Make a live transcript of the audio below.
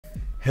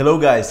Hello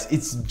guys,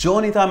 it's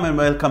Johnny time and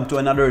welcome to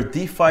another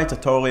DeFi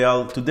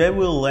tutorial. Today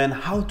we'll learn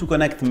how to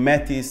connect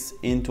Metis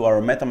into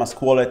our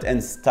MetaMask wallet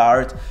and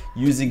start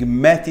using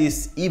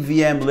Metis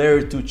EVM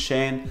layer 2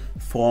 chain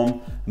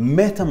from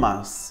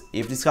MetaMask.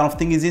 If this kind of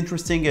thing is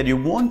interesting and you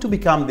want to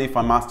become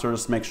DeFi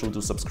masters, make sure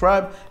to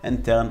subscribe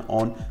and turn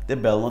on the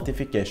bell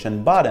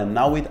notification button.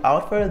 Now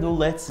without further ado,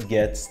 let's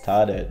get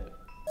started.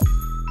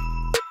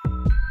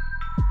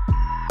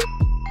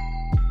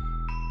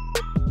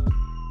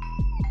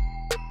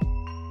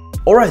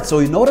 Alright, so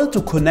in order to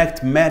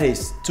connect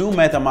Metis to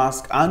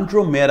MetaMask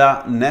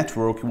Andromeda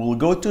network, we'll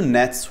go to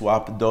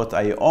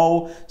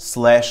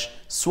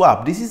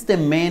netswap.io/swap. This is the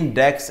main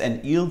DEX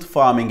and yield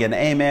farming and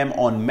AMM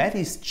on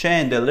Metis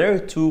chain, the layer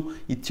 2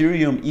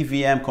 Ethereum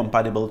EVM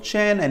compatible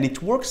chain, and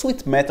it works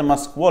with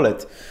MetaMask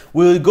wallet.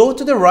 We'll go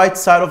to the right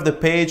side of the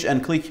page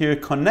and click here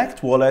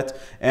Connect Wallet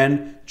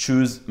and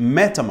choose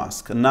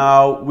MetaMask.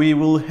 Now we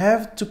will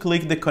have to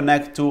click the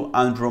connect to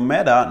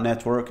Andromeda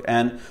network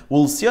and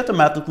we'll see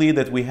automatically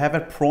that we have a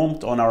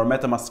prompt on our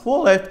MetaMask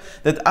wallet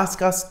that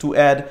asks us to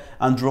add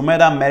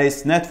Andromeda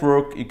Metis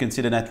Network. You can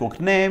see the network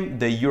name,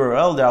 the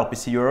URL, the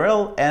RPC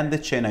URL, and the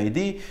chain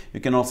ID. You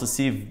can also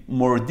see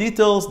more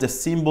details. The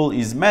symbol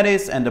is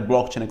Metis and the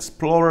blockchain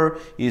explorer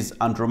is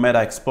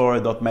Andromeda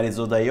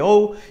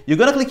explorer.metis.io. You're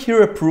gonna click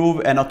here approve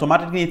and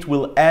automatically it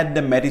will add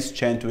the Metis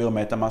chain to your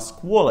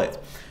MetaMask wallet.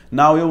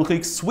 Now you will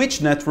click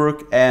switch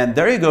network and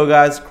there you go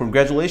guys,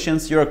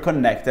 congratulations, you're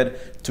connected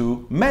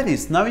to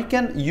Metis. Now you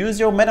can use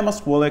your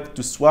MetaMask wallet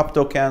to swap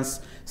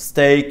tokens,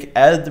 stake,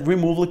 add,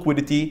 remove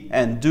liquidity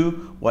and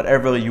do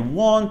whatever you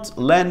want,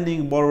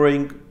 lending,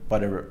 borrowing,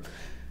 whatever.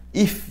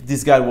 If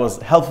this guide was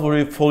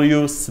helpful for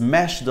you,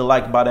 smash the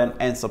like button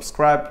and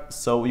subscribe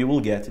so you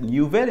will get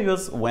new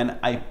videos when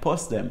I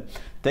post them.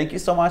 Thank you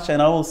so much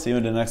and I will see you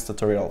in the next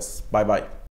tutorials. Bye bye.